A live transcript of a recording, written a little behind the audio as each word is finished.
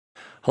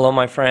Hello,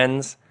 my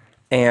friends,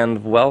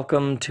 and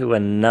welcome to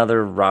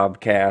another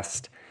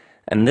RobCast.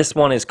 And this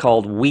one is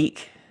called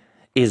Weak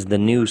is the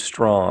New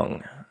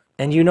Strong.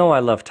 And you know I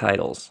love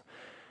titles.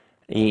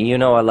 You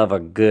know I love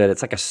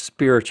it's like a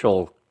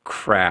spiritual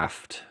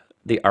craft,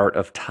 the art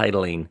of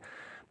titling.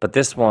 But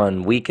this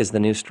one, Weak is the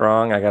New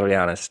Strong, I gotta be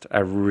honest, I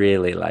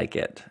really like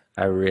it.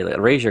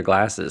 Raise your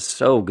glasses,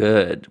 so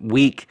good.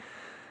 Weak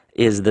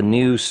is the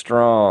new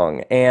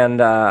strong.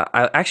 And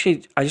I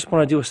just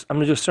want to I'm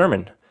going to do a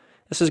sermon.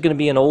 This is going to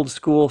be an old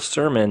school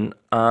sermon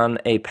on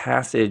a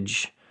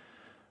passage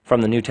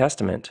from the New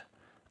Testament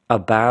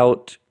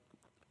about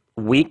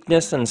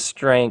weakness and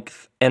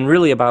strength, and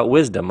really about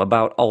wisdom,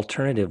 about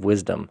alternative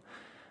wisdom,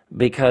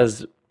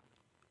 because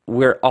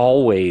we're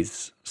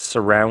always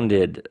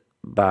surrounded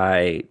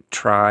by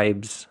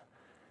tribes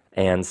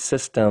and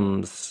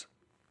systems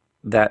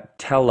that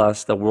tell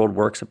us the world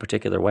works a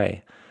particular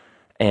way.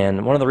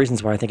 And one of the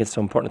reasons why I think it's so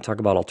important to talk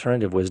about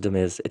alternative wisdom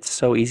is it's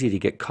so easy to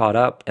get caught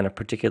up in a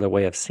particular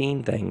way of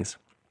seeing things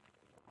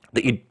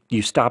that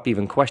you stop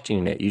even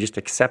questioning it. You just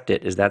accept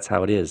it as that's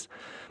how it is.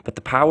 But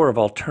the power of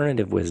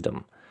alternative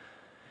wisdom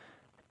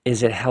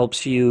is it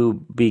helps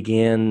you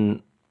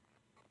begin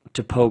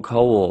to poke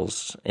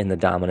holes in the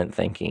dominant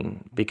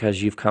thinking,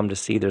 because you've come to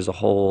see there's a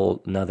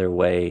whole nother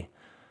way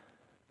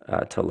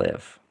to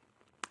live.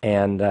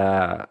 And,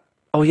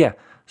 oh yeah,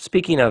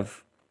 speaking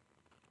of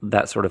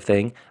that sort of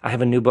thing, I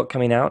have a new book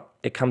coming out.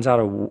 It comes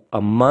out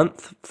a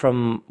month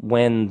from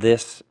when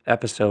this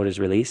episode is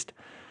released.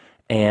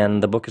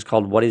 And the book is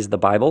called What is the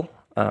Bible?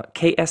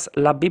 ¿Qué es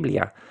la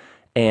Biblia?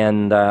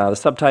 And the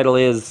subtitle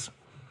is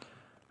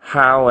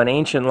How an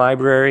Ancient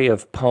Library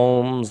of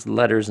Poems,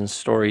 Letters, and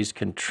Stories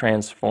Can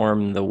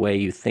Transform the Way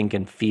You Think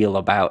and Feel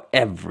About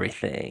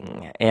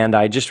Everything. And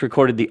I just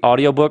recorded the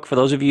audiobook for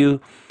those of you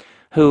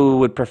who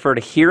would prefer to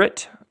hear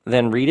it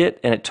then read it,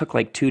 and it took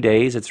like 2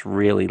 days. It's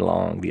really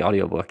long, the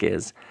audiobook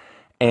is.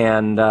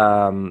 And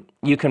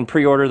you can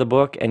pre-order the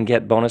book and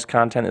get bonus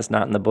content that's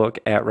not in the book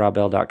at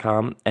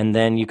robbell.com. And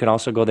then you can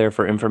also go there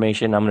for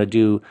information. I'm going to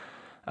do,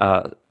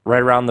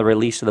 right around the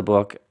release of the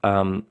book,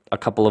 a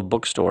couple of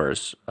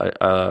bookstores,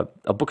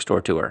 a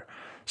bookstore tour.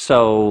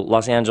 So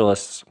Los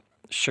Angeles,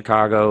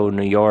 Chicago,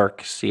 New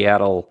York,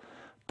 Seattle,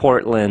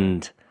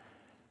 Portland,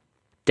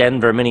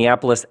 Denver,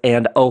 Minneapolis,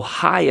 and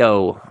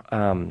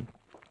Ohio.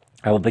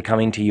 I will be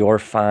coming to your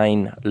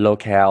fine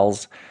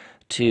locales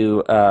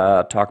to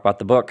talk about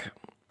the book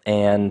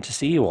and to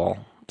see you all.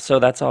 So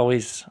that's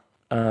always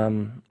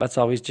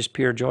just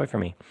pure joy for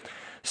me.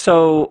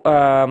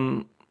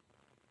 So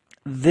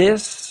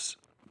this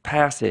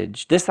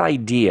passage, this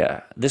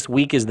idea, this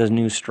weak is the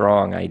new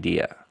strong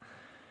idea,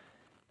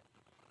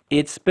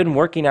 it's been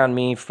working on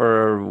me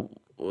for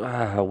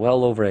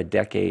well over a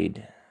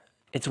decade.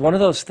 It's one of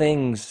those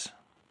things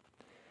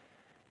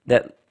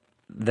that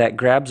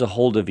grabs a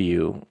hold of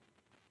you,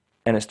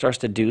 and it starts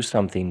to do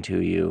something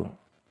to you,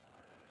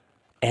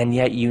 and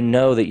yet you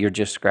know that you're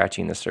just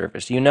scratching the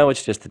surface. You know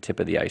it's just the tip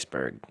of the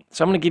iceberg.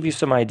 So I'm going to give you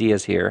some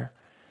ideas here,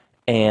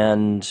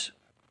 and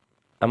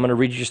I'm going to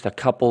read you just a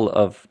couple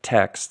of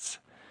texts,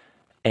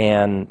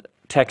 and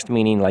text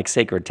meaning like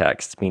sacred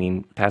texts,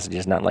 meaning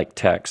passages not like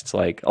texts,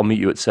 like I'll meet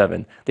you at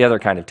 7, the other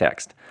kind of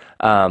text.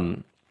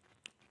 And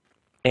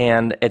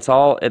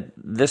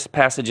this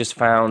passage is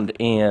found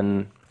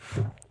in,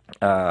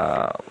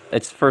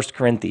 it's 1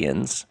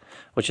 Corinthians,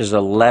 which is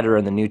a letter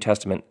in the New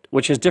Testament,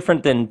 which is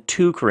different than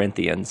 2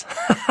 Corinthians.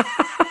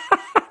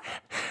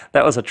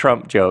 That was a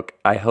Trump joke.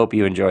 I hope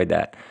you enjoyed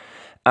that.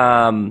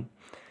 And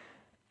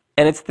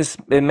it's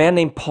a man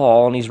named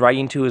Paul, and he's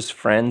writing to his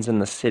friends in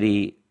the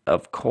city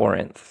of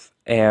Corinth.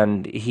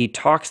 And he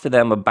talks to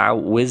them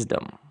about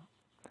wisdom.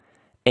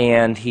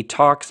 And he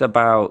talks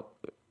about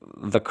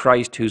the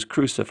Christ who's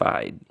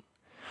crucified,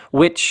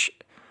 which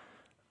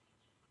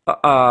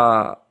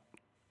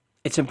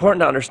it's important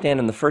to understand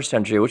in the first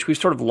century, which we've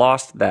sort of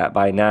lost that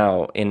by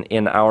now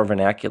in our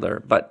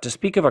vernacular. But to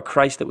speak of a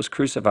Christ that was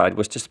crucified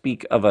was to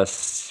speak of a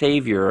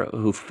Savior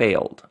who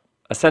failed.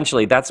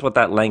 Essentially, that's what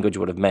that language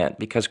would have meant,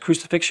 because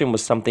crucifixion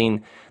was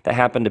something that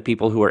happened to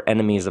people who were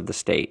enemies of the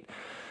state.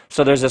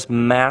 So there's this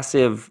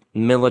massive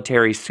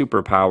military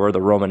superpower,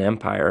 the Roman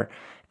Empire,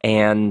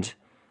 and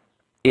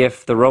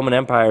if the Roman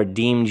Empire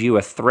deemed you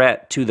a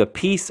threat to the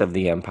peace of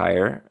the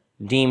empire,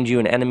 deemed you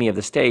an enemy of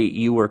the state,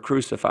 you were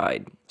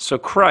crucified. So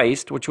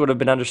Christ, which would have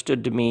been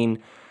understood to mean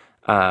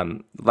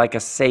like a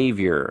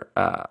savior,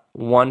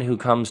 one who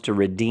comes to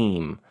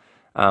redeem,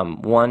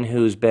 one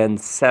who's been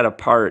set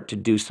apart to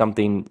do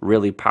something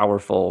really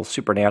powerful,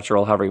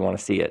 supernatural, however you want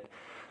to see it.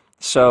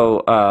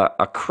 So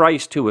a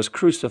Christ who was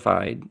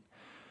crucified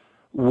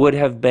would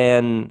have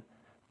been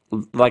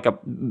like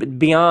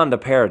beyond a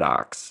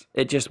paradox.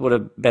 It just would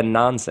have been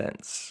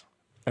nonsense.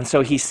 And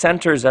so he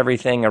centers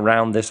everything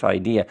around this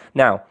idea.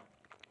 Now,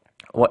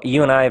 what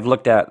you and I have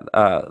looked at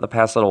the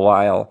past little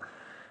while,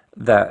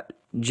 that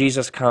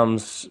Jesus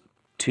comes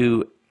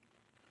to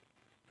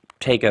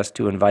take us,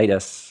 to invite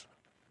us,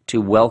 to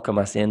welcome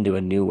us into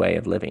a new way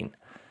of living,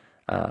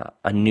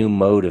 a new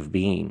mode of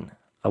being,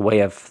 a way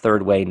of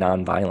third way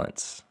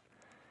nonviolence.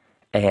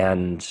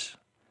 And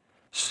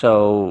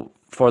so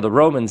for the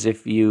Romans,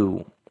 if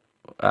you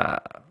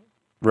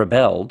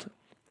rebelled,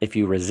 if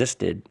you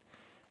resisted,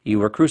 you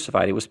were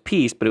crucified. It was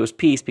peace, but it was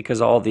peace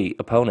because all the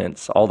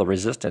opponents, all the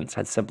resistance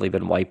had simply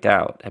been wiped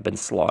out, had been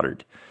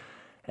slaughtered.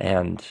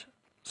 And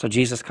so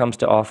Jesus comes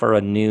to offer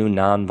a new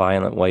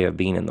nonviolent way of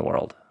being in the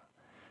world,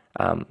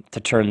 to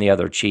turn the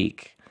other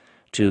cheek,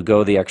 to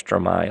go the extra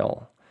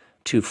mile,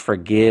 to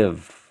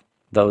forgive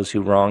those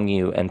who wrong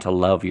you and to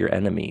love your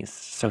enemies.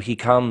 So he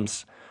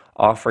comes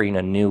offering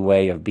a new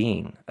way of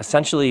being,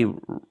 essentially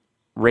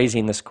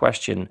raising this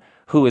question,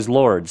 who is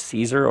Lord,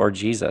 Caesar or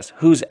Jesus?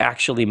 Who's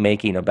actually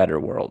making a better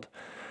world?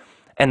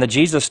 And the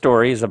Jesus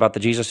story is about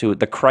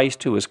the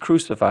Christ who was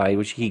crucified,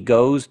 which he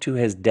goes to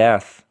his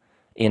death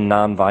in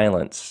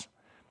nonviolence.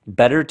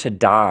 Better to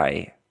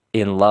die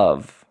in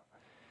love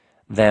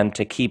than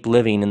to keep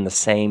living in the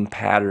same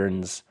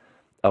patterns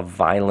of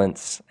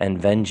violence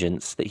and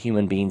vengeance that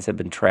human beings have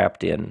been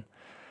trapped in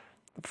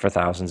for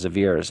thousands of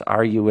years.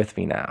 Are you with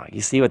me now?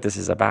 You see what this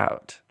is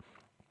about.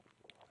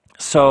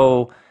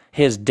 So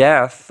his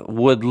death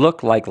would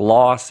look like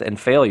loss and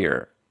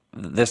failure.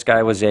 This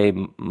guy was a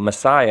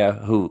Messiah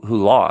who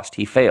lost.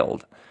 He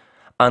failed.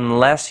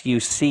 Unless you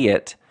see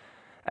it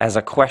as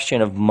a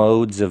question of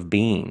modes of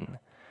being.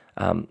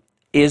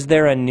 Is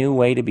there a new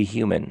way to be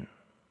human?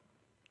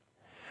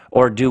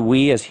 Or do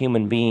we as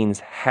human beings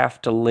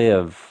have to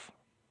live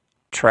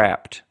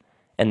trapped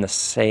in the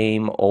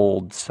same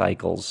old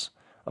cycles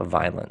of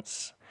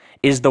violence?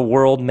 Is the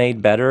world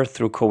made better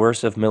through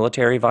coercive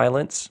military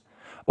violence?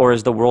 Or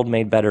is the world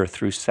made better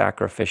through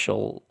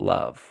sacrificial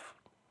love?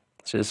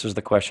 So this was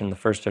the question in the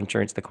first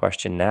century. It's the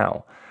question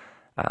now.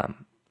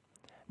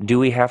 Do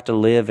we have to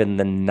live in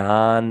the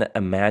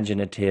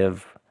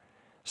non-imaginative,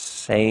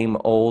 same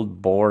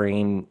old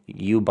boring,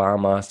 you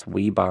bomb us,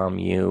 we bomb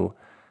you,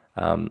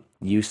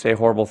 you say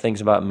horrible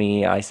things about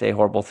me, I say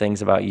horrible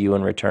things about you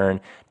in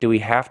return? Do we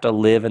have to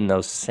live in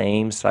those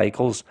same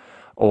cycles,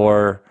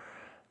 or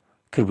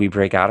could we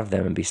break out of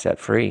them and be set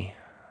free?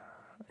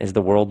 Is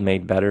the world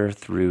made better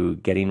through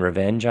getting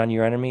revenge on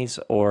your enemies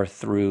or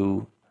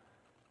through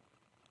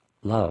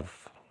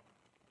love?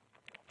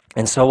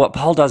 And so what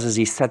Paul does is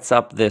he sets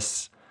up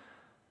this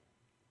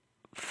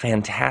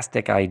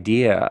fantastic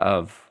idea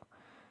of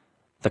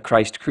the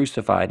Christ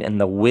crucified and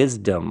the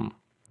wisdom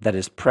that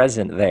is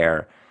present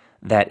there,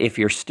 that if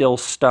you're still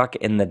stuck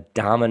in the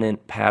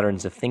dominant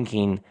patterns of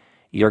thinking,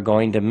 you're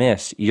going to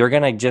miss. You're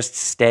going to just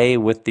stay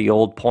with the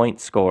old point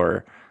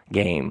score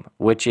game,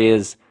 which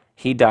is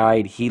he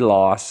died, he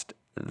lost,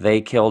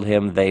 they killed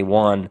him, they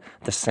won,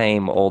 the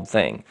same old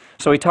thing.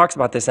 So he talks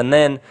about this, and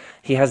then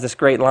he has this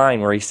great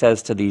line where he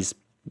says to these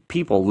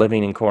people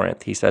living in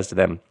Corinth, he says to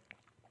them,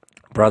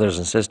 brothers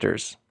and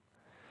sisters,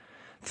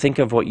 think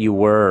of what you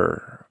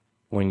were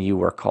when you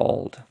were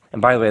called. And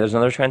by the way, there's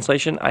another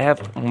translation. I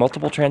have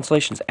multiple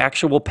translations,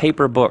 actual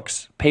paper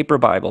books, paper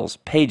Bibles,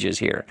 pages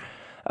here.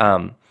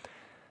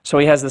 So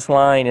he has this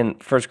line in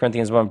 1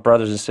 Corinthians 1,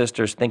 brothers and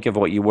sisters, think of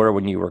what you were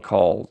when you were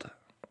called.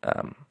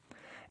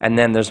 And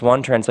then there's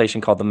one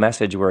translation called The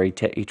Message where he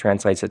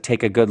translates it,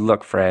 take a good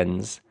look,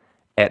 friends,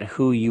 at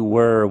who you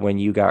were when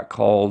you got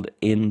called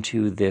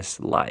into this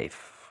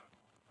life.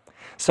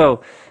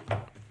 So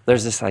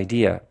there's this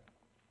idea.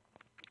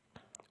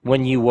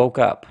 When you woke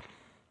up,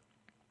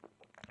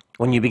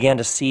 when you began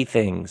to see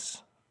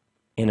things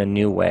in a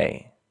new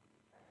way,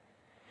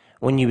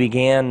 when you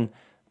began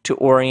to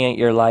orient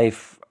your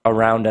life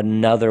around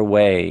another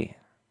way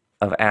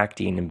of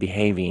acting and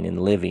behaving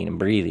and living and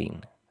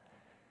breathing,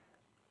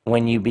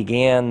 when you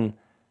began,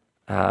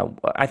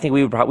 I think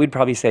we'd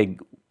probably say,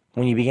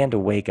 when you began to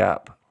wake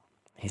up,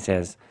 he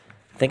says,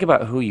 think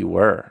about who you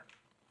were.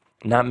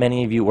 Not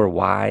many of you were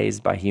wise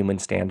by human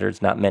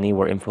standards. Not many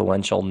were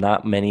influential.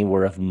 Not many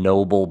were of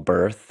noble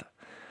birth.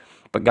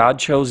 But God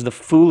chose the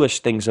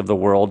foolish things of the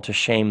world to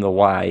shame the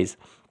wise.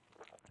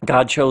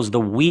 God chose the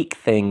weak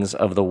things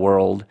of the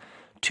world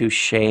to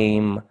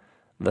shame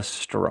the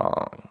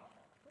strong.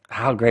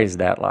 How great is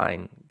that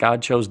line?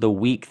 God chose the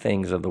weak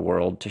things of the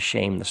world to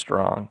shame the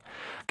strong.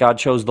 God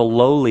chose the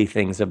lowly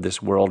things of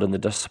this world and the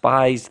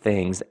despised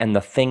things and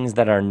the things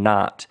that are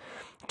not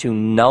to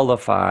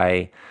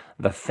nullify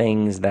the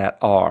things that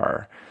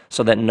are,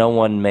 so that no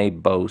one may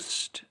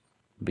boast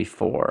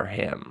before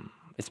him.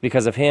 It's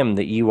because of him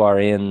that you are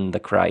in the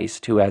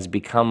Christ, who has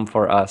become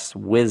for us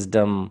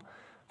wisdom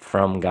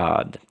from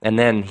God. And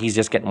then he's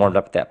just getting warmed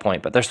up at that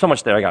point. But there's so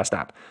much there, I gotta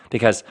stop.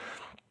 Because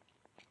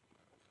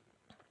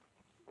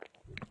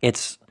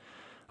it's,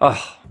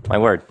 oh, my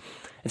word,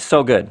 it's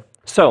so good.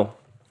 So,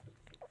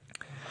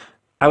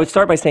 I would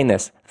start by saying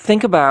this.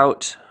 Think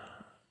about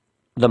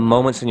the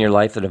moments in your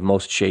life that have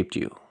most shaped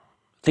you.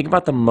 Think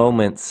about the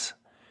moments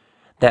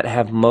that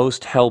have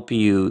most helped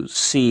you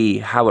see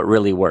how it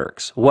really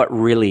works, what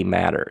really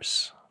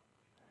matters.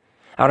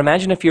 I would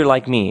imagine if you're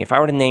like me, if I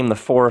were to name the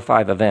 4 or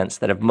 5 events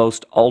that have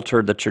most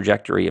altered the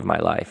trajectory of my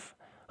life,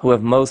 who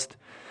have most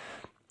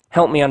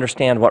helped me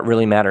understand what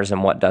really matters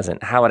and what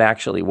doesn't, how it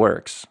actually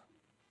works,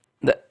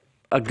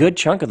 a good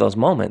chunk of those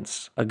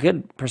moments, a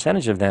good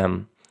percentage of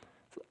them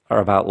are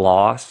about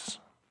loss,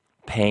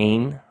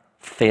 pain,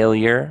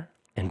 failure,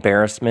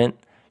 embarrassment,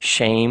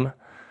 shame,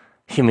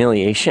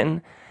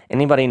 humiliation.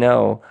 Anybody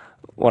know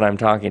what I'm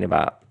talking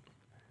about?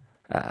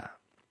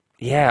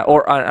 Yeah,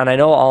 and I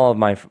know all of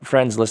my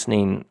friends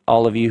listening,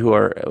 all of you who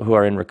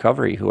are in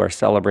recovery, who are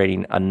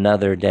celebrating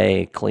another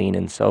day clean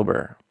and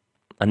sober,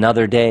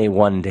 another day,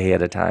 one day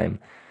at a time.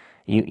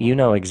 You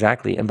know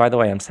exactly. And by the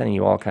way, I'm sending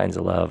you all kinds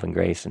of love and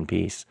grace and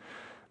peace.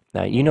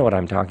 Now, you know what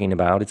I'm talking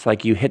about. It's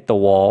like you hit the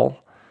wall.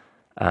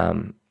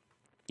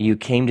 You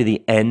came to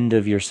the end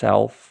of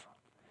yourself.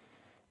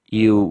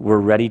 You were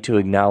ready to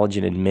acknowledge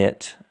and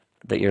admit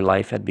that your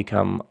life had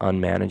become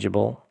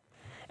unmanageable.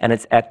 And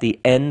it's at the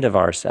end of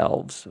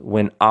ourselves,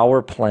 when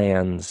our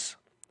plans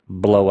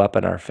blow up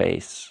in our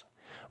face,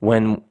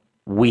 when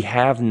we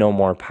have no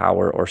more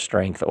power or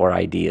strength or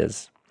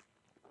ideas,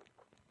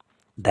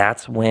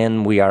 that's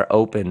when we are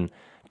open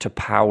to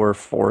power,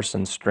 force,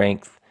 and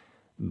strength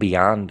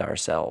beyond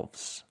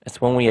ourselves. It's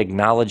when we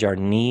acknowledge our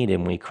need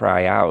and we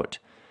cry out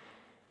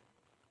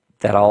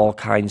that all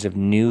kinds of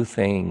new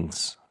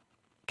things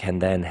can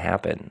then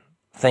happen.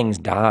 Things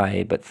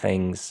die, but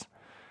things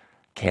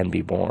can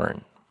be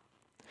born.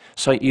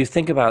 So you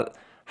think about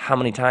how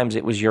many times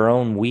it was your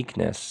own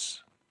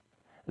weakness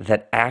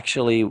that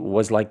actually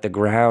was like the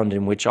ground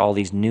in which all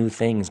these new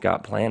things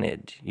got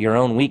planted. Your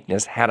own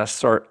weakness had a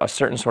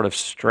certain sort of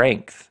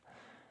strength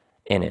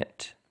in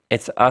it.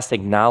 It's us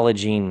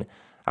acknowledging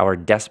our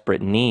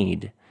desperate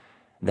need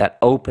that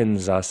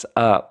opens us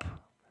up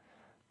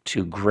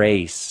to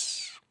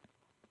grace,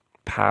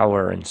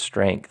 power, and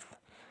strength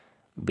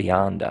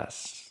beyond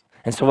us.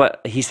 And so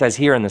what he says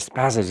here in this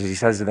passage is he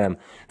says to them,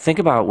 think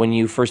about when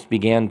you first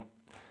began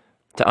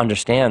to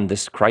understand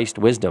this Christ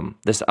wisdom,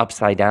 this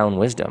upside down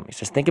wisdom. He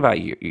says, think about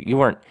you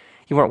weren't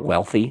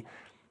wealthy.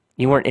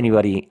 You weren't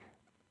anybody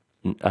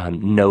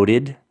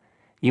noted.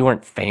 You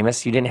weren't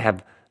famous. You didn't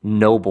have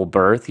noble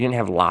birth. You didn't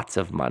have lots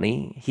of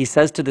money. He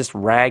says to this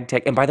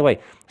ragtag, and by the way,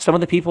 some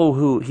of the people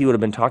who he would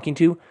have been talking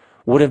to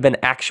would have been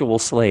actual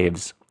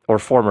slaves or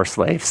former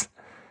slaves.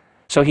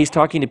 So he's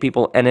talking to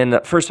people, and in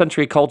the first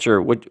century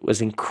culture, which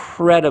was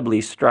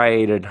incredibly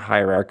striated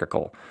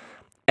hierarchical,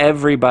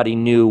 everybody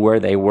knew where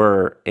they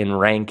were in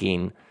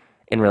ranking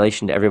in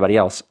relation to everybody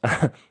else,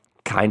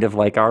 kind of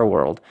like our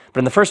world. But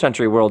in the first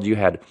century world, you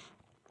had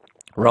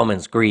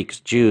Romans,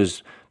 Greeks,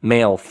 Jews,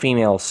 male,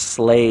 female,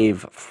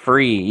 slave,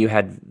 free. You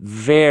had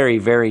very,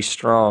 very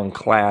strong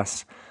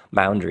class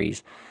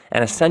boundaries.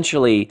 And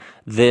essentially,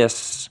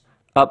 this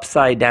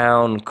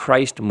upside-down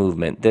Christ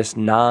movement, this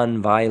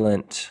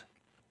nonviolent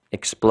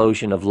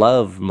explosion of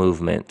love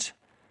movement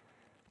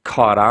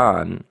caught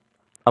on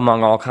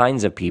among all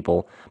kinds of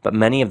people, but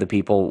many of the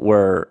people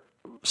were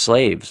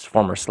slaves,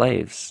 former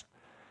slaves.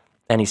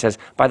 And he says,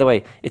 by the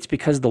way, it's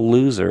because the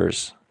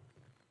losers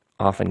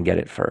often get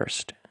it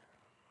first.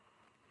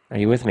 Are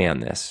you with me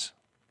on this?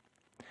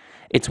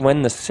 It's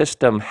when the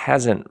system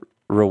hasn't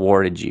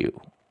rewarded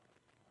you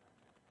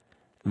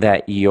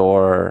that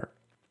you're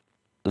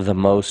the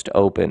most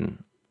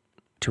open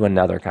to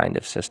another kind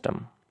of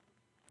system.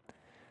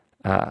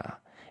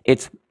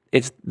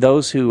 It's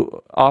those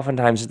who,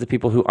 oftentimes, it's the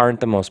people who aren't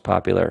the most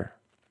popular,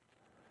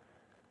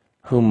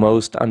 who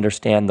most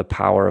understand the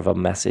power of a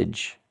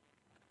message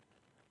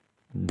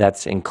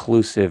that's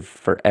inclusive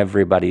for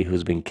everybody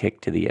who's been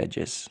kicked to the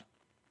edges.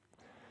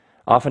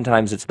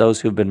 Oftentimes, it's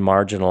those who've been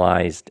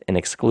marginalized and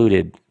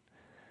excluded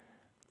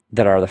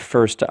that are the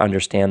first to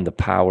understand the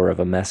power of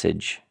a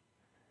message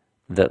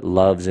that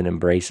loves and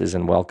embraces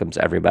and welcomes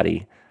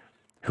everybody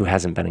who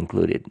hasn't been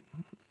included. Do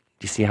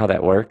you see how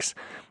that works?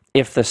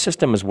 If the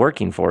system is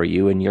working for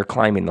you and you're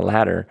climbing the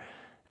ladder,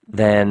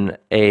 then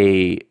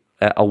a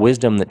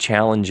wisdom that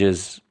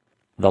challenges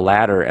the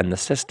ladder and the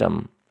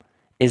system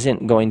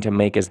isn't going to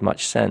make as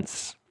much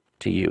sense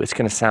to you. It's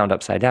going to sound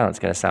upside down. It's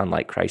going to sound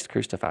like Christ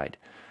crucified.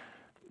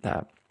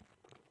 But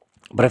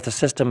if the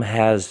system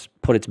has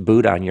put its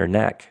boot on your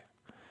neck,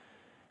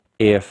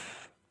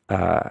 if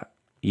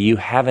you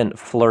haven't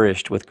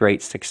flourished with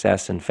great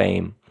success and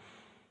fame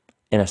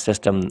in a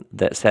system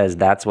that says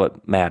that's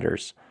what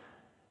matters,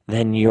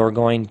 then you're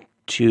going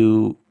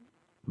to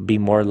be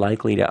more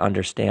likely to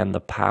understand the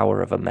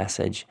power of a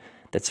message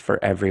that's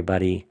for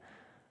everybody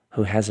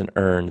who hasn't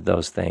earned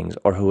those things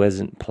or who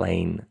isn't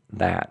playing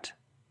that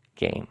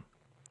game.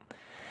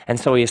 And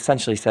so he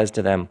essentially says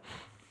to them,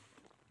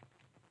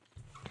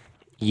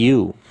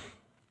 you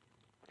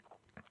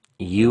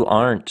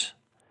aren't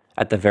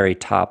at the very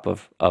top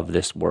of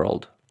this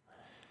world.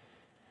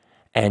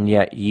 And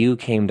yet you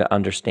came to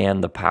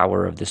understand the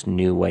power of this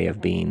new way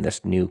of being,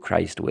 this new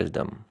Christ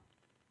wisdom.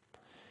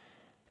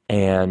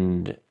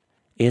 And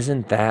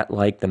isn't that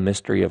like the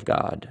mystery of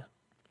God?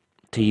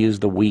 To use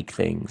the weak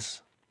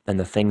things and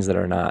the things that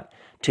are not,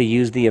 to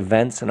use the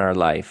events in our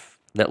life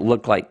that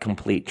look like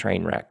complete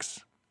train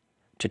wrecks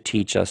to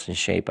teach us and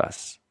shape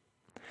us.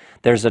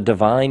 There's a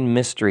divine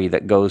mystery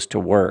that goes to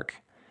work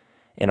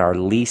in our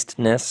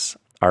leastness,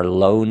 our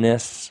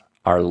lowness,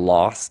 our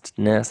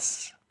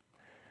lostness.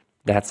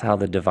 That's how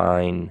the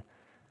divine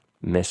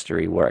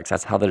mystery works.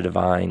 That's how the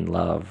divine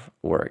love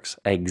works.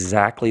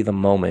 Exactly the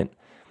moment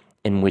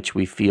in which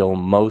we feel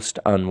most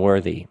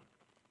unworthy,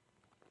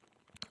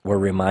 we're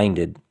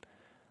reminded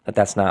that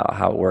that's not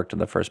how it worked in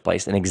the first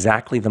place. And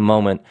exactly the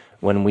moment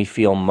when we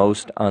feel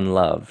most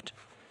unloved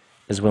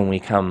is when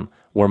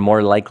we're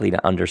more likely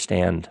to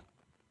understand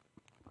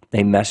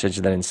a message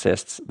that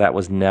insists that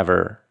was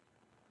never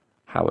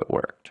how it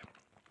worked.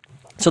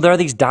 So there are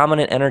these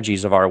dominant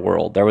energies of our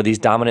world. There were these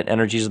dominant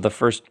energies of the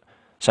first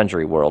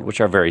century world,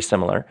 which are very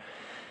similar.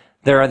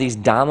 There are these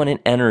dominant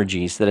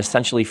energies that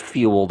essentially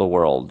fuel the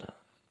world.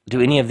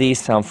 Do any of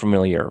these sound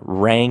familiar?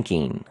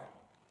 Ranking,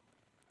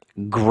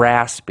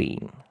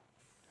 grasping,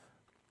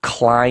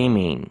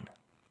 climbing,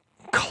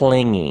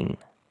 clinging,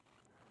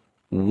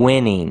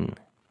 winning,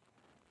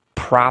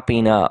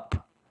 propping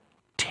up,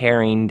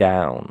 tearing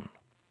down.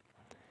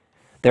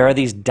 There are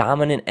these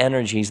dominant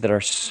energies that are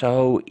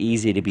so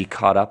easy to be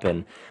caught up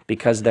in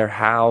because they're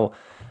how,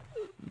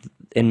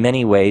 in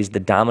many ways, the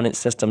dominant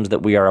systems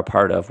that we are a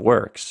part of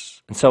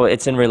works. And so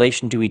it's in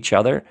relation to each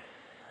other.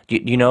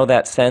 You know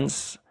that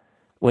sense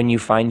when you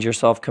find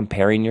yourself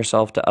comparing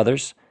yourself to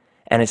others?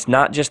 And it's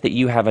not just that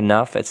you have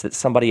enough, it's that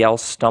somebody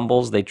else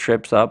stumbles, they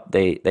trips up,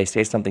 they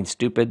say something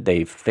stupid,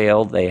 they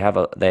failed,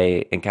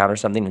 they encounter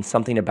something, and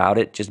something about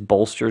it just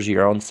bolsters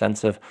your own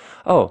sense of,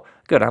 oh,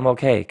 good, I'm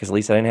okay, because at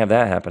least I didn't have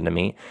that happen to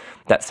me.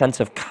 That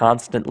sense of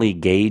constantly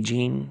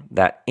gauging,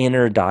 that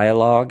inner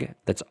dialogue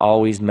that's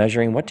always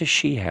measuring, what does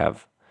she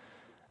have?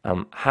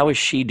 How is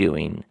she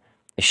doing?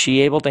 Is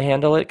she able to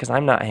handle it? Because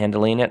I'm not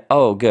handling it.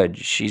 Oh, good,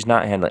 she's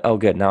not handling it. Oh,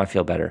 good, now I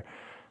feel better.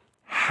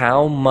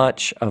 How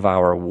much of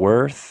our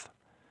worth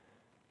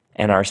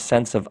and our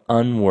sense of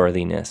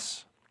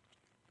unworthiness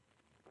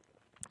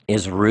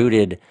is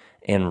rooted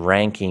in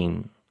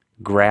ranking,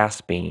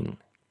 grasping,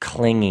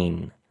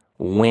 clinging,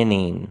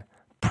 winning,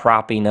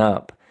 propping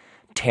up,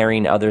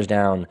 tearing others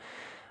down,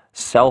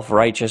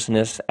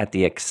 self-righteousness at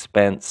the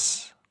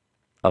expense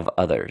of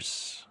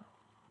others.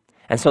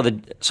 And so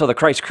the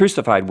Christ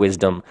crucified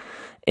wisdom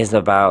is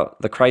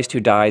about the Christ who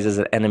dies as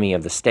an enemy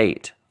of the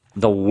state.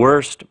 The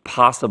worst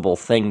possible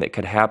thing that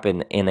could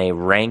happen in a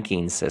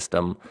ranking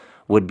system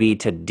would be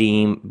to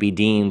be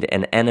deemed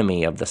an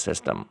enemy of the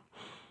system,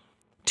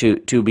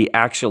 to be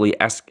actually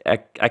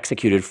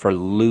executed for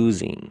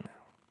losing.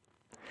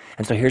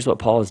 And so here's what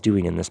Paul is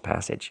doing in this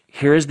passage.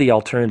 Here's the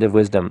alternative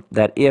wisdom,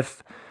 that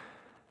if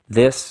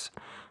this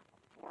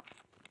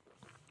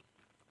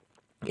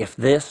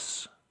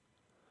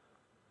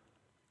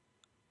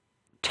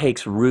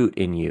takes root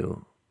in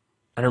you,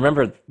 and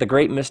remember, the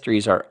great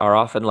mysteries are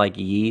often like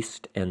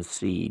yeast and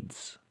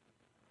seeds.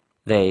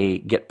 They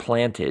get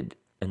planted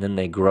and then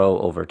they grow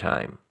over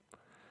time.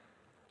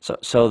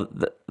 So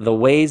the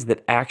ways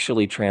that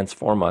actually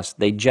transform us,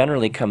 they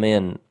generally come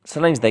in,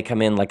 sometimes they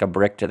come in like a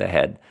brick to the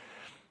head,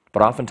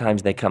 but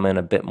oftentimes they come in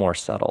a bit more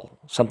subtle.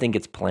 Something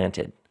gets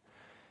planted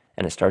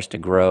and it starts to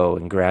grow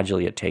and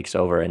gradually it takes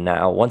over. And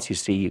now once you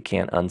see, you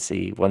can't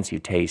unsee. Once you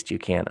taste, you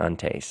can't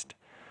untaste.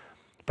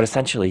 But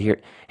essentially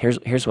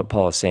here's what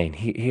Paul is saying.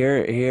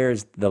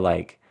 Here's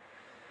the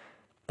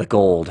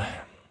gold.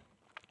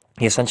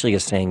 He essentially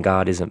is saying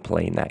God isn't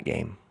playing that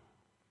game.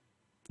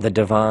 The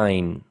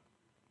divine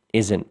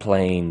isn't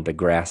playing the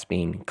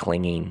grasping,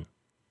 clinging,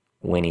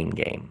 winning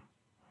game.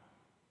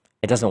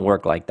 It doesn't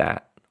work like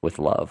that with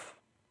love.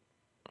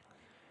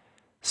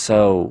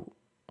 So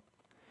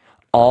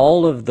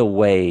all of the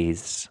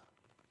ways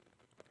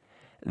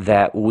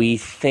that we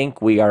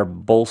think we are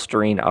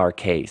bolstering our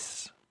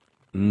case,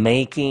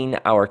 making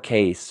our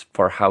case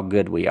for how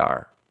good we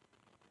are,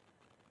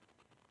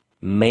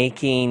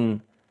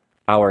 making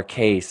our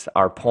case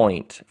our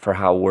point for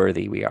how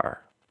worthy we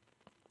are,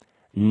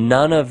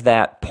 none of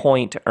that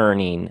point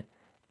earning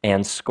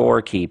and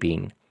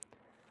scorekeeping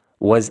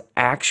was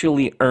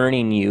actually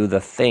earning you the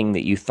thing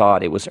that you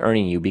thought it was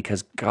earning you,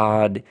 because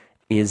God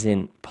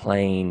isn't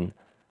playing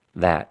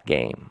that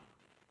game.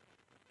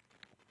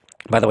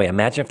 By the way,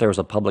 imagine if there was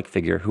a public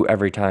figure who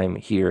every time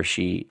he or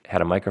she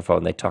had a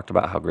microphone, they talked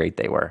about how great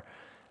they were,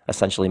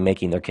 essentially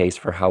making their case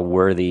for how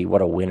worthy,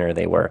 what a winner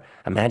they were.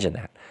 Imagine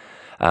that.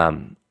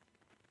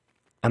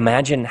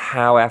 Imagine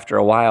how after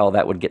a while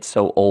that would get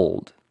so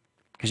old,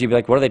 because you'd be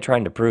like, what are they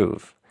trying to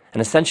prove? And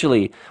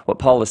essentially what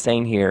Paul is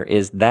saying here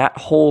is that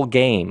whole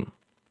game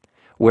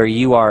where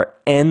you are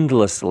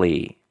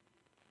endlessly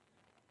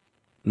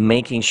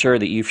making sure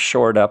that you've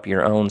shored up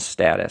your own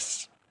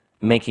status,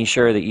 making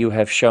sure that you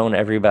have shown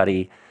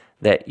everybody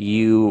that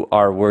you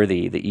are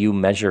worthy, that you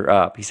measure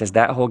up. He says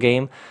that whole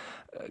game,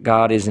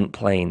 God isn't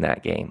playing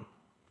that game.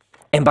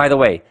 And by the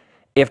way,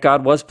 if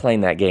God was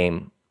playing that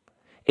game,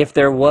 if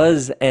there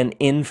was an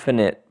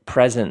infinite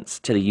presence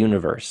to the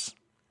universe,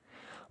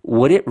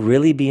 would it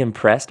really be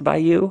impressed by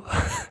you?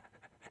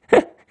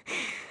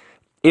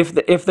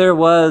 If there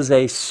was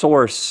a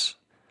source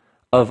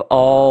of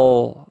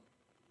all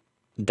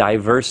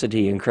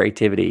diversity and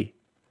creativity,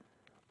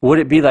 would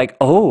it be like,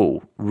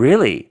 oh,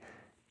 really?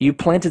 You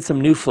planted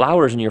some new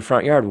flowers in your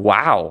front yard.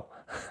 Wow,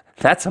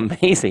 that's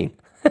amazing.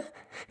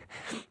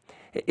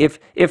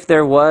 If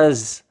there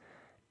was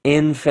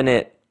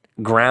infinite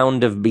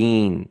ground of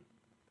being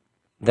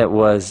that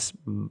was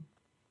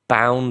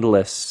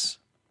boundless,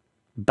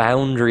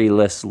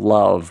 boundaryless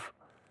love?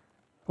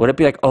 Would it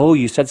be like, oh,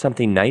 you said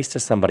something nice to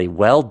somebody?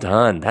 Well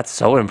done. That's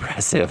so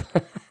impressive.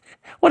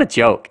 What a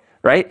joke,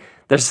 right?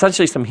 There's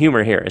essentially some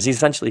humor here. Is he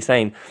essentially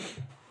saying,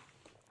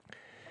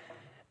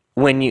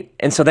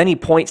 and so then he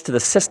points to the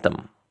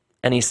system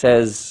and he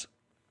says,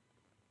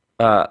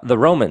 the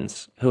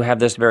Romans, who have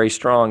this very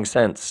strong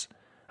sense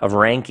of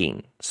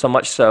ranking, so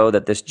much so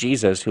that this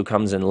Jesus who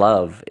comes in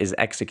love is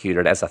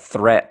executed as a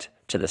threat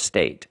to the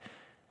state.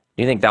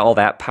 Do you think that all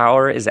that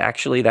power is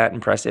actually that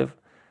impressive?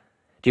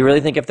 Do you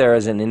really think if there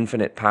is an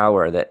infinite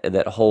power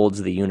that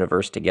holds the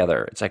universe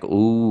together, it's like,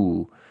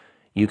 ooh,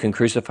 you can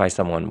crucify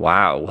someone.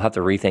 Wow, we'll have to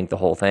rethink the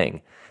whole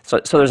thing. So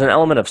there's an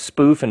element of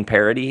spoof and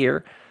parody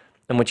here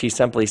in which he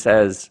simply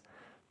says,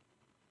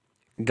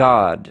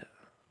 God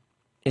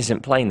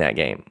isn't playing that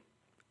game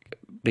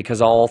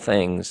because all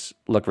things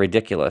look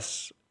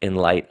ridiculous in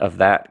light of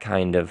that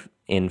kind of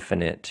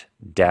infinite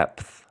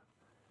depth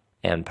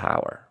and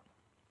power.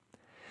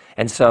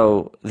 And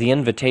so the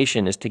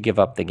invitation is to give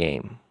up the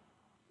game.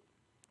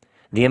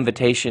 The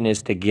invitation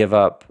is to give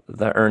up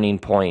the earning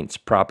points,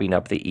 propping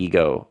up the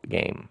ego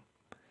game.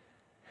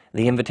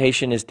 The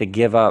invitation is to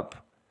give up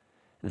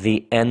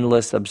the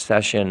endless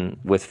obsession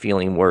with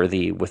feeling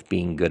worthy, with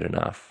being good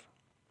enough.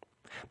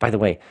 By the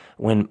way,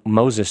 when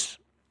Moses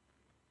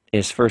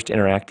is first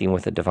interacting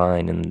with the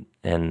divine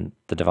and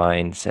the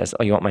divine says,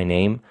 oh, you want my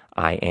name?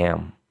 I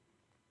am.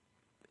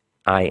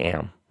 I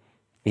am.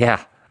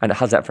 Yeah,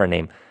 how's that for a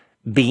name?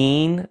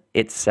 Being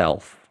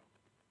itself.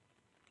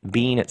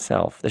 Being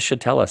itself. This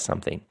should tell us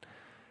something.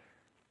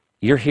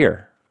 You're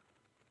here.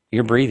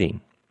 You're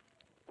breathing.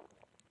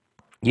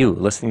 You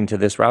listening to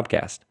this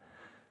RobCast.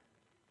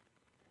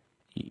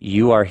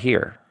 You are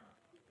here.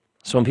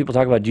 So when people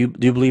talk about, do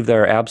you believe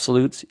there are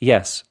absolutes?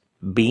 Yes.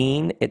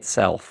 Being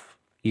itself.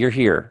 You're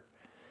here.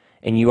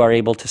 And you are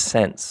able to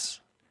sense.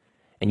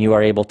 And you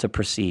are able to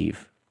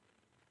perceive.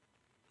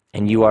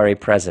 And you are a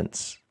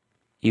presence.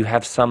 You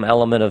have some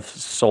element of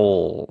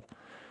soul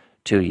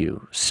to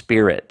you,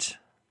 spirit.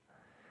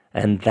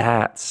 And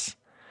that's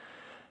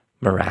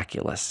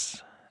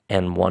miraculous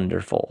and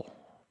wonderful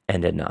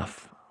and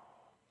enough.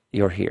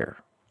 You're here.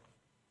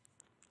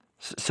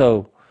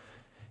 So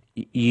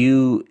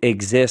you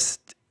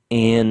exist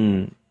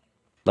in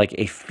like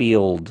a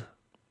field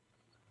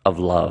of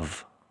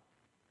love.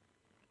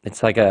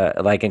 It's like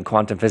in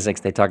quantum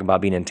physics, they talk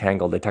about being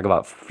entangled. They talk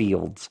about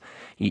fields.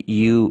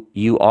 You're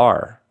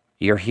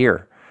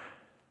here.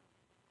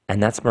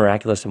 And that's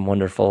miraculous and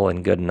wonderful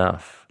and good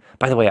enough.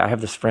 By the way, I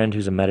have this friend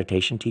who's a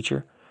meditation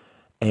teacher,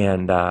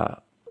 and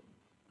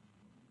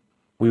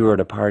we were at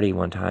a party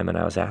one time, and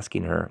I was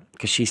asking her,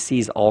 because she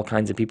sees all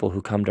kinds of people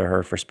who come to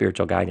her for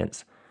spiritual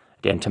guidance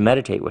and to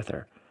meditate with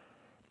her.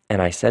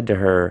 And I said to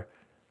her,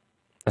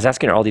 I was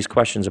asking her all these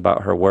questions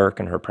about her work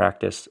and her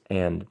practice,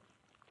 and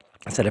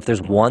I said, if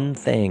there's one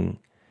thing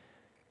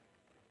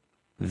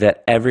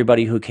that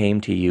everybody who came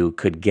to you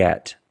could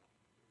get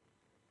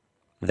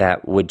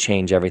that would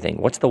change everything,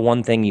 what's the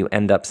one thing you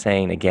end up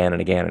saying again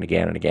and again and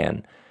again and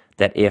again,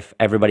 that if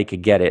everybody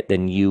could get it,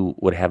 then you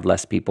would have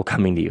less people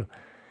coming to you?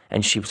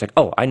 And she was like,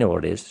 oh, I know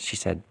what it is. She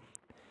said,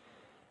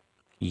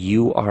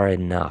 you are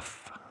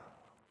enough.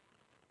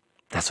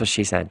 That's what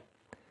she said.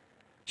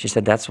 She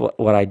said, that's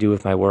what I do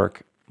with my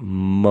work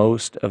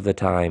most of the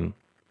time,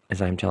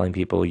 is I'm telling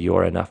people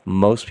you're enough.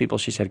 Most people,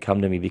 she said,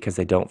 come to me because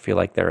they don't feel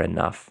like they're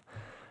enough,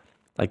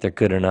 like they're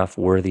good enough,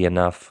 worthy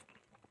enough,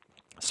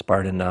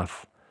 smart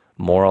enough,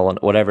 moral, and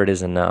whatever it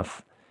is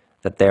enough,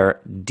 that they're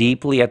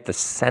deeply at the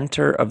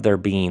center of their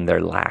being,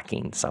 they're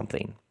lacking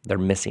something. They're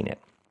missing it.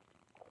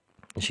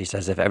 And she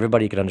says, if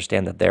everybody could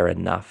understand that they're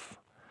enough,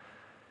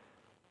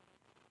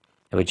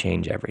 it would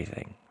change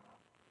everything.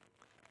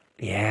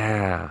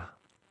 Yeah.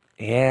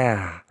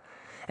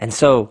 And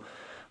so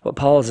what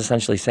Paul is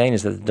essentially saying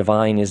is that the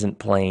divine isn't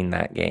playing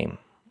that game.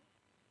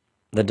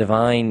 The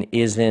divine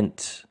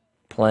isn't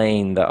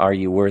playing the are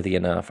you worthy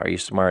enough? Are you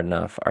smart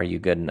enough? Are you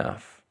good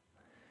enough?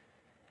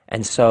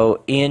 And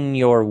so in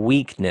your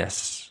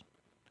weakness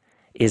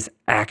is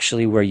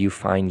actually where you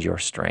find your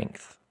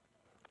strength.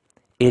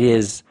 It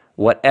is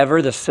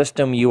whatever the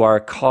system you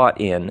are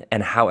caught in,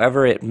 and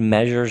however it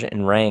measures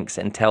and ranks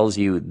and tells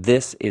you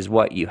this is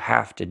what you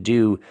have to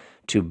do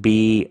to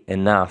be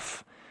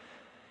enough.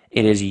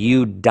 It is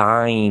you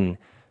dying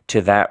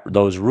to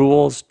those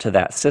rules, to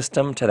that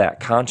system, to that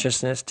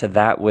consciousness, to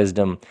that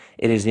wisdom.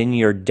 It is in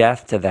your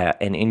death to that,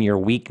 and in your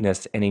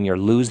weakness, and in your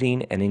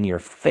losing, and in your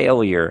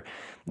failure,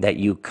 that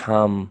you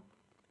come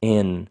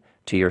in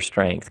to your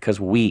strength, because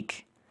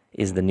weak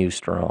is the new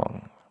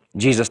strong.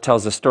 Jesus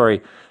tells the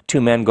story,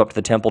 two men go up to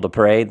the temple to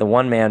pray. The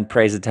one man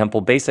prays the temple,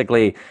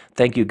 basically,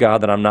 thank you, God,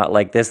 that I'm not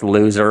like this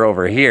loser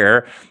over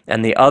here.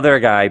 And the other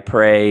guy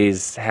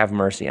prays, have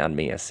mercy on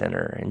me, a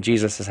sinner. And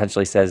Jesus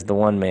essentially says the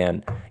one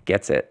man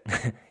gets it.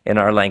 In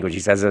our language,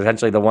 he says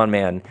essentially the one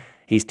man,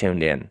 he's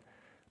tuned in.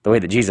 The way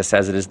that Jesus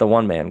says it is the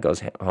one man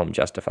goes home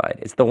justified.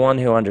 It's the one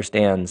who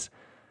understands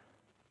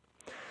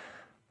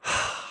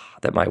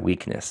that my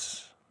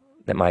weakness,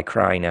 that my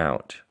crying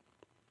out,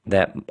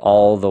 that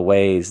all the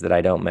ways that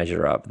I don't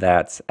measure up,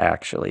 that's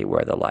actually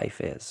where the life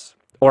is.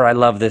 Or I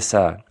love this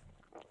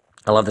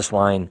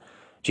line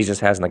Jesus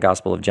has in the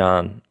Gospel of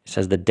John. It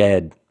says, "The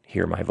dead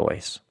hear my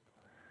voice."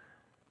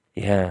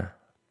 Yeah,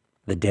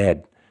 the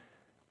dead.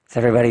 It's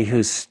everybody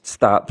who's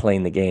stopped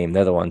playing the game.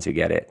 They're the ones who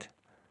get it.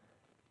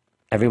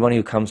 Everyone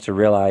who comes to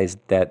realize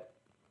that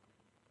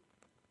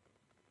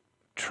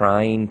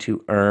trying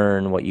to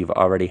earn what you've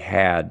already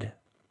had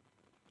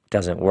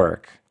doesn't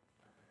work.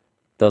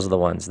 Those are the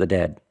ones, the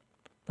dead.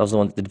 Those are the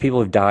ones, the people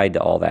who've died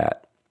to all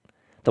that.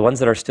 The ones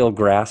that are still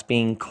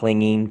grasping,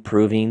 clinging,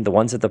 proving, the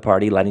ones at the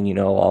party letting you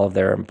know all of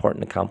their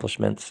important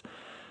accomplishments,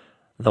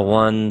 the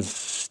ones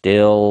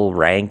still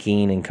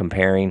ranking and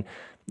comparing,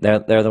 they're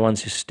the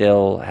ones who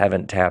still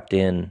haven't tapped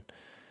in.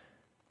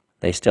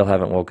 They still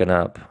haven't woken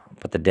up.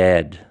 But the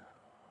dead,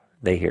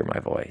 they hear my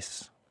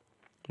voice.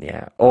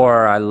 Yeah.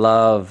 Or I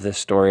love this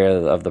story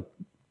of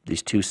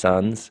these two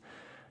sons.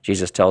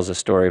 Jesus tells a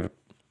story of a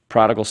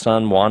prodigal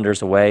son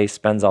wanders away,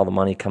 spends all the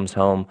money, comes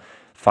home.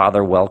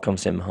 Father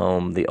welcomes him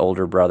home. The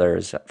older brother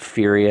is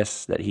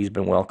furious that he's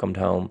been welcomed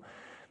home.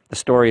 The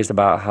story is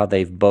about how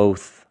they've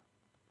both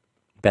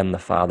been the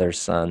father's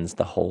sons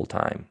the whole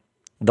time.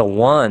 The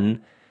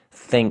one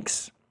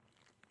thinks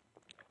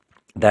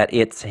that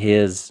it's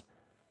his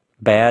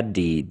bad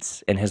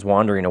deeds and his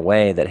wandering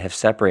away that have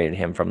separated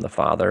him from the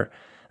father.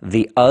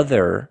 The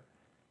other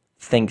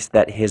thinks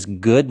that his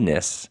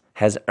goodness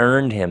has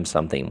earned him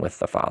something with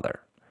the father.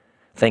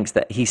 Thinks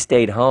that he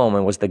stayed home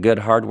and was the good,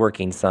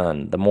 hardworking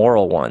son, the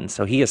moral one.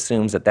 So he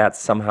assumes that that's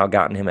somehow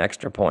gotten him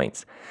extra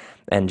points.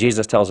 And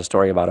Jesus tells a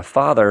story about a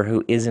father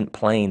who isn't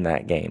playing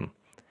that game.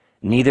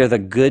 Neither the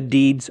good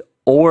deeds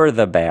or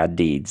the bad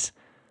deeds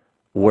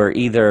were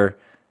either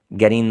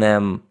getting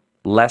them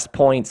less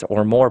points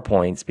or more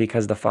points,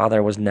 because the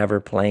father was never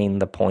playing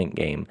the point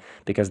game.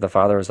 Because the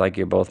father was like,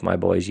 "You're both my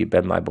boys. You've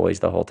been my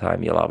boys the whole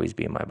time. You'll always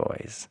be my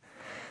boys."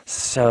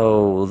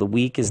 So the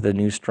weak is the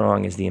new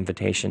strong is the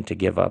invitation to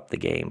give up the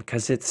game,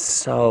 because it's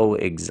so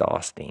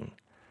exhausting.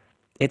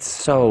 It's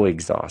so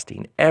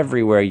exhausting.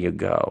 Everywhere you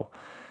go,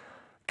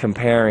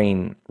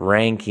 comparing,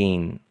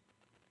 ranking,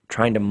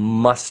 trying to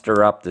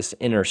muster up this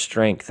inner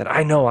strength that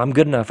I know I'm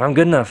good enough,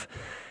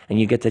 and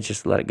you get to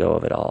just let go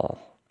of it all.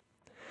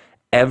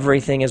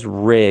 Everything is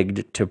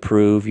rigged to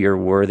prove your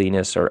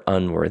worthiness or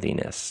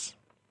unworthiness,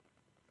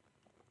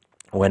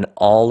 when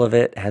all of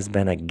it has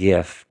been a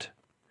gift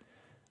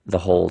the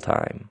whole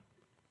time.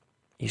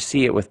 You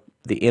see it with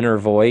the inner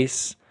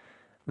voice,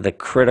 the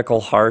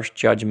critical, harsh,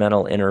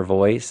 judgmental inner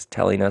voice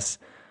telling us,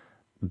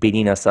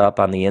 beating us up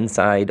on the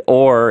inside,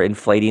 or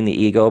inflating the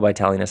ego by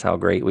telling us how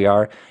great we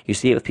are. You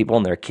see it with people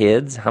and their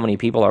kids. How many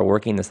people are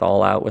working this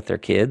all out with their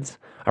kids?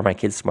 Are my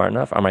kids smart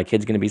enough? Are my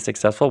kids going to be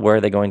successful? Where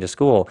are they going to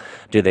school?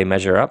 Do they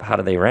measure up? How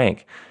do they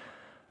rank?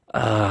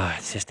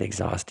 It's just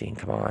exhausting.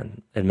 Come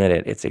on, admit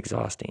it. It's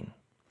exhausting.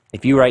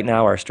 If you right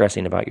now are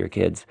stressing about your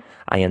kids,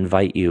 I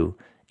invite you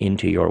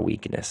into your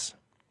weakness.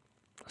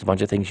 There's a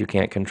bunch of things you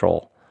can't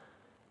control.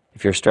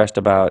 If you're stressed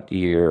about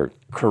your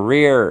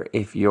career,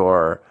 if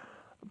you're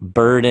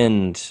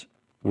burdened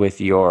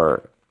with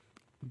your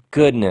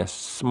goodness,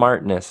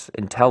 smartness,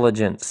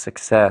 intelligence,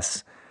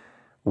 success,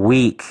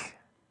 weak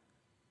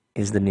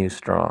is the new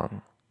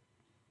strong.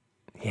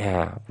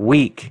 Yeah,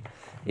 weak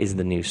is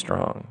the new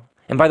strong.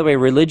 And by the way,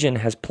 religion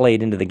has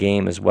played into the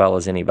game as well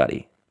as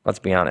anybody. Let's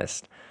be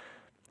honest.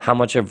 How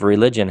much of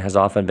religion has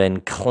often been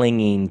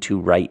clinging to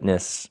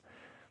rightness,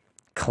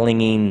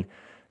 clinging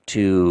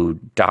to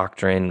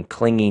doctrine,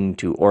 clinging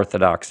to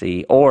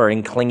orthodoxy, or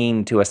in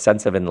clinging to a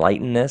sense of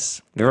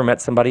enlightenedness? Have you ever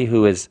met somebody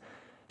who is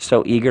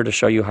so eager to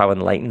show you how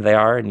enlightened they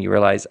are, and you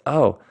realize,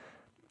 oh,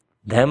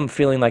 them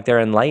feeling like they're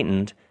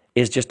enlightened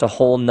is just a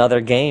whole nother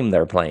game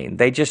they're playing.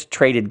 They just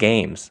traded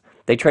games.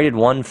 They traded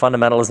one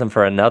fundamentalism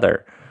for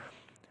another.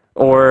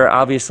 Or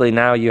obviously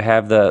now you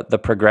have the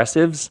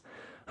progressives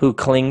who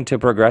cling to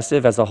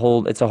progressive as a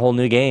whole. It's a whole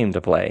new game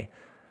to play.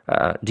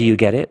 Do you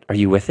get it? Are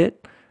you with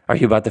it? Are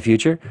you about the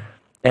future?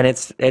 And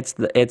it's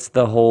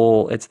the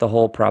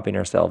whole propping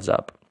ourselves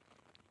up.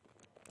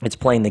 It's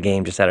playing the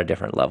game just at a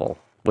different level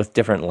with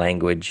different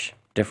language,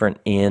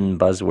 different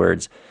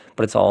buzzwords,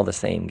 but it's all the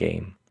same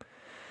game.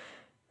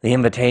 The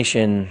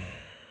invitation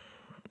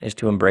is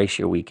to embrace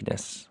your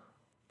weakness,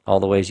 all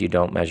the ways you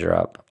don't measure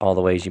up, all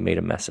the ways you made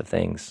a mess of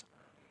things,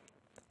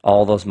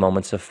 all those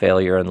moments of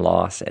failure and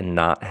loss and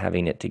not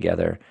having it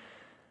together.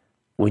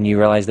 When you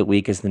realize that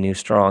weak is the new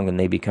strong, then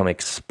they become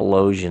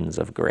explosions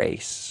of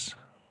grace.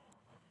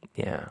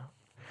 Yeah.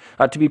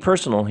 To be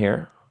personal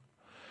here,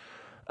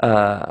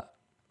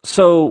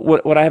 so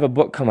when I have a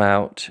book come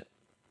out,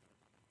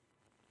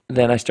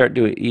 then I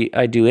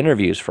do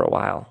interviews for a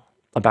while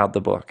about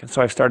the book. And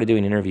so I've started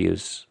doing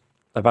interviews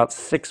about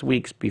 6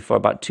 weeks before,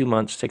 about 2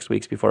 months, 6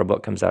 weeks before a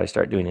book comes out. I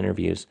start doing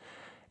interviews,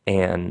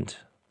 and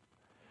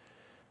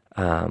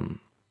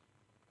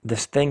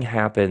this thing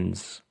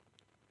happens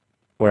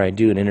where I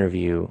do an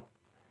interview,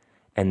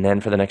 and then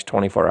for the next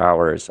 24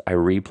 hours, I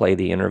replay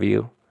the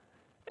interview,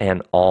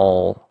 and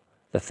all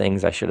the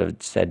things I should have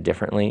said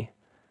differently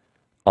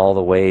all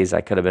the ways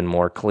I could have been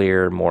more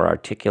clear, more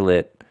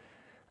articulate,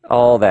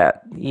 all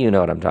that. You know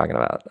what I'm talking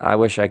about. I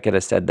wish I could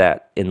have said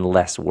that in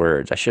less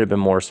words. I should have been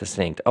more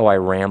succinct. Oh, I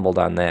rambled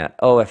on that.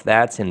 Oh, if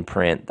that's in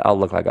print, I'll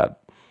look like a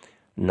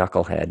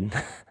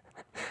knucklehead.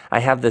 I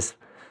have this,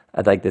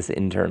 I like this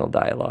internal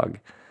dialogue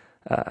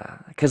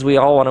because we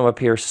all want to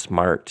appear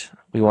smart.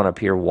 We want to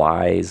appear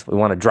wise. We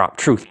want to drop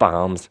truth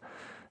bombs.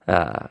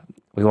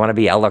 We want to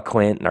be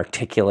eloquent and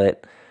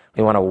articulate.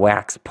 We want to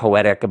wax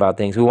poetic about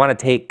things. We want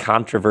to take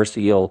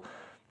controversial,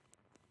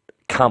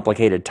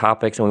 complicated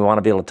topics and we want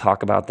to be able to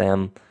talk about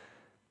them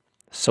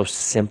so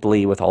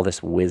simply with all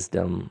this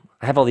wisdom.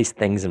 I have all these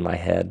things in my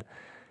head,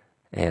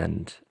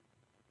 and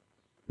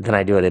then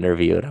I do an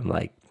interview and I'm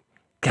like,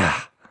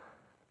 God,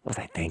 what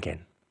was I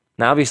thinking?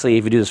 Now, obviously,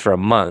 if you do this for a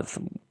month,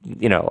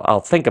 I'll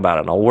think about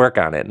it and I'll work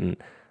on it and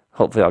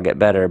hopefully I'll get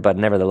better. But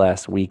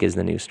nevertheless, weak is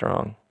the new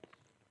strong.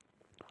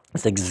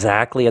 It's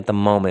exactly at the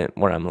moment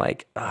where I'm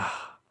like,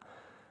 oh,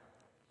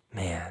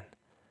 man,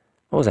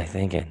 what was I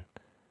thinking?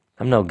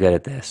 I'm no good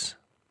at this.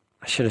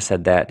 I should have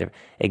said that.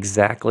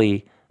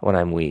 Exactly when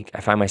I'm weak.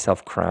 I find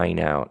myself crying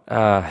out,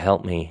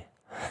 help me.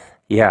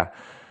 Yeah,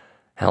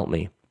 help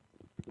me.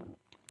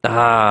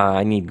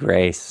 I need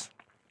grace.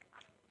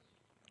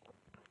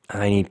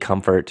 I need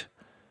comfort.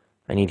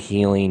 I need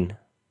healing.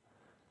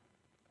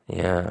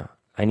 Yeah,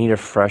 I need a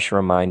fresh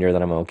reminder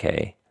that I'm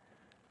okay.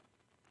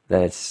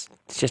 That it's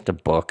just a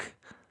book.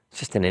 It's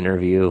just an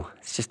interview.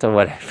 It's just a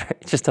whatever.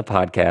 It's just a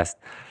podcast.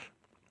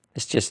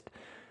 It's just,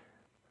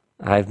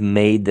 I've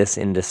made this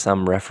into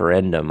some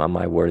referendum on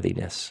my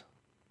worthiness.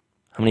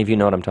 How many of you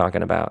know what I'm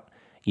talking about?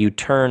 You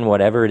turn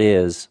whatever it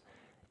is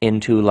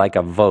into like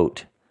a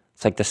vote.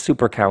 It's like the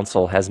super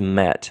council has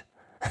met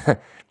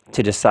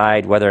to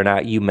decide whether or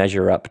not you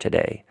measure up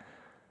today.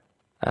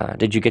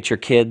 Did you get your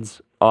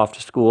kids off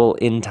to school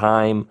in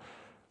time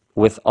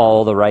with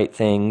all the right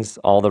things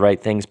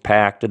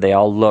packed? Did they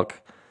all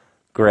look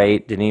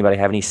great? Did anybody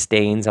have any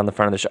stains on the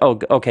front of the show? Oh,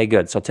 okay,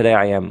 good. So today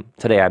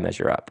I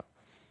measure up.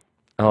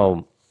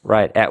 Oh,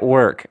 right. At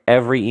work,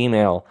 every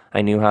email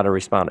I knew how to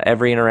respond.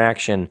 Every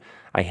interaction,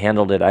 I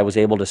handled it. I was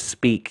able to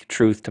speak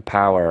truth to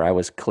power. I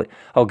was clear.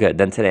 Oh, good.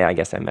 Then today I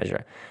guess I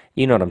measure.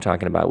 You know what I'm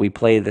talking about. We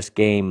play this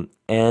game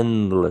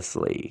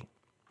endlessly.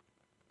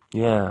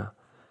 Yeah.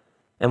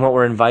 And what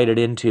we're invited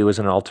into is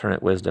an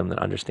alternate wisdom that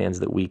understands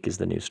that weak is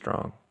the new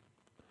strong.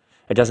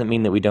 It doesn't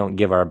mean that we don't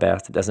give our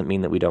best. It doesn't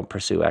mean that we don't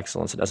pursue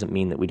excellence. It doesn't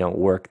mean that we don't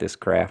work this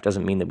craft. It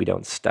doesn't mean that we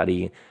don't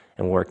study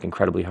and work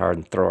incredibly hard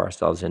and throw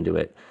ourselves into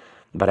it.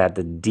 But at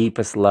the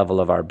deepest level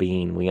of our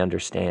being, we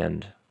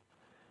understand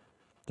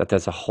that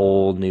there's a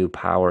whole new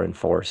power and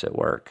force at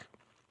work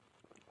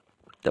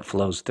that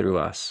flows through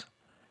us,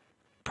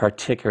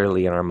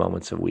 particularly in our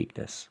moments of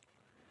weakness.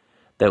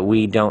 That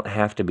we don't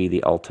have to be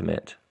the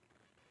ultimate.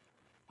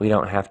 We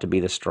don't have to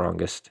be the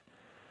strongest.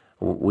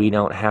 We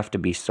don't have to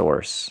be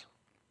source.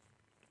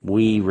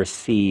 We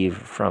receive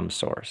from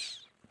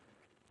source.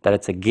 That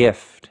it's a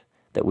gift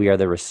that we are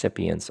the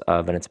recipients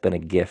of, and it's been a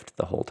gift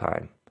the whole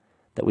time.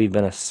 That we've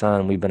been a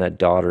son, we've been a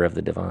daughter of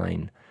the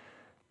divine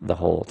the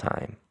whole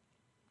time.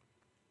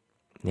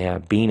 Yeah,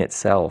 being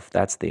itself,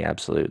 that's the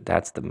absolute,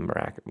 that's the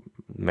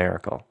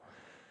miracle.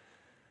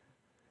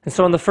 And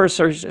so in the first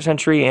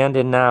century and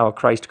in now,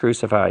 Christ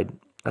crucified,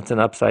 that's an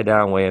upside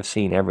down way of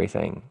seeing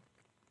everything.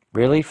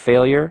 Really?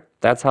 Failure?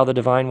 That's how the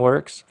divine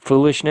works?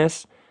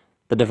 Foolishness?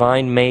 The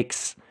divine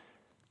makes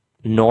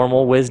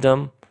normal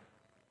wisdom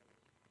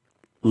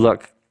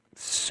look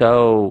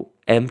so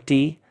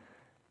empty?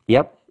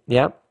 Yep.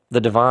 The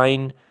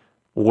divine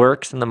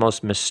works in the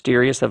most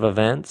mysterious of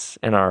events,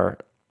 in our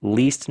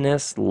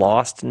leastness,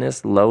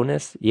 lostness,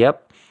 lowness.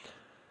 Yep.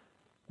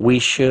 We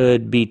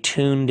should be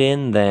tuned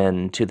in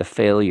then to the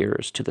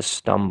failures, to the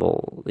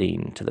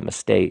stumbling, to the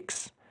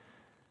mistakes,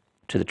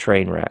 to the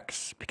train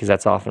wrecks, because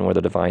that's often where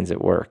the divine's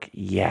at work.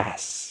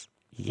 Yes.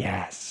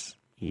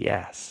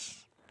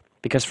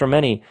 Because for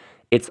many,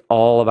 it's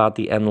all about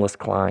the endless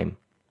climb.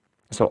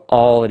 So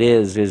all it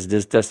is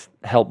does this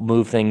help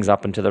move things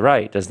up and to the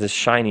right? Does this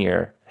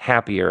shinier,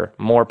 happier,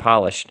 more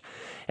polished?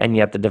 And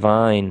yet the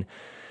divine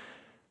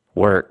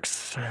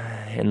works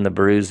in the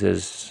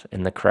bruises,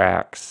 in the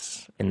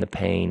cracks, in the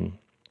pain,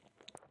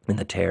 in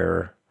the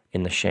terror,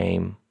 in the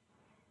shame,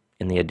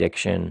 in the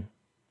addiction,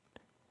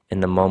 in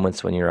the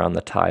moments when you're on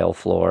the tile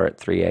floor at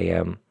 3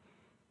 a.m.,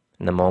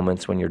 in the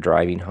moments when you're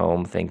driving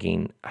home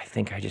thinking, I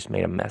think I just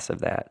made a mess of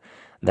that.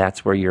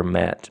 That's where you're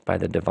met by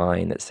the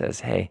divine that says,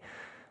 hey,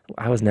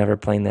 I was never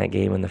playing that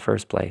game in the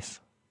first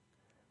place.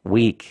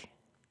 Weak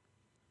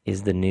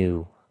is the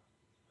new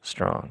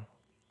strong.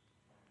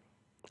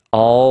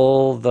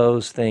 All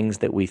those things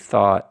that we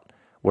thought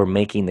were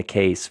making the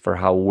case for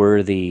how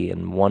worthy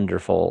and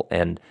wonderful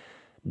and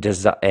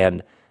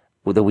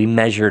that we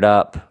measured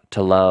up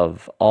to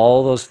love,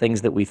 all those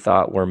things that we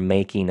thought were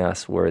making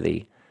us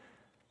worthy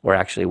were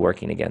actually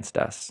working against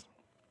us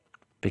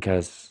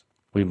because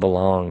we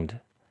belonged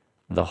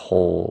the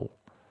whole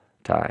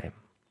time.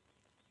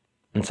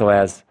 And so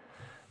as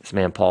this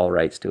man Paul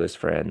writes to his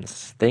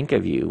friends, think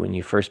of you when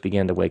you first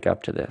began to wake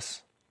up to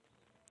this.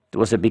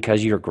 Was it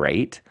because you're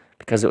great?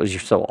 Because you're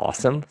so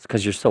awesome?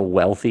 Because you're so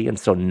wealthy and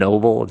so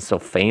noble and so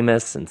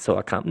famous and so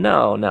accomplished?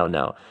 No, no,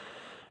 no.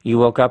 You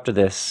woke up to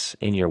this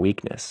in your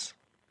weakness.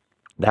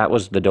 That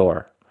was the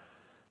door.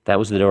 That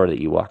was the door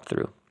that you walked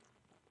through.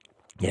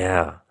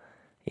 Yeah,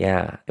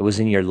 yeah. It was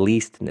in your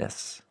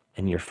leastness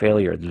and your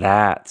failure.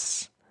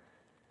 That's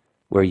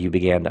where you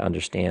began to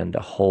understand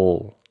a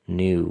whole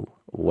new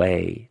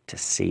way to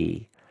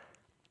see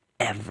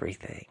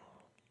everything.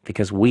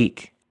 Because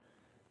weak,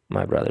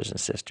 my brothers and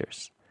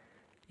sisters,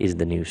 is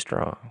the new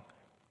strong.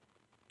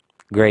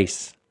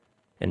 Grace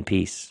and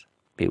peace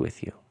be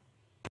with you.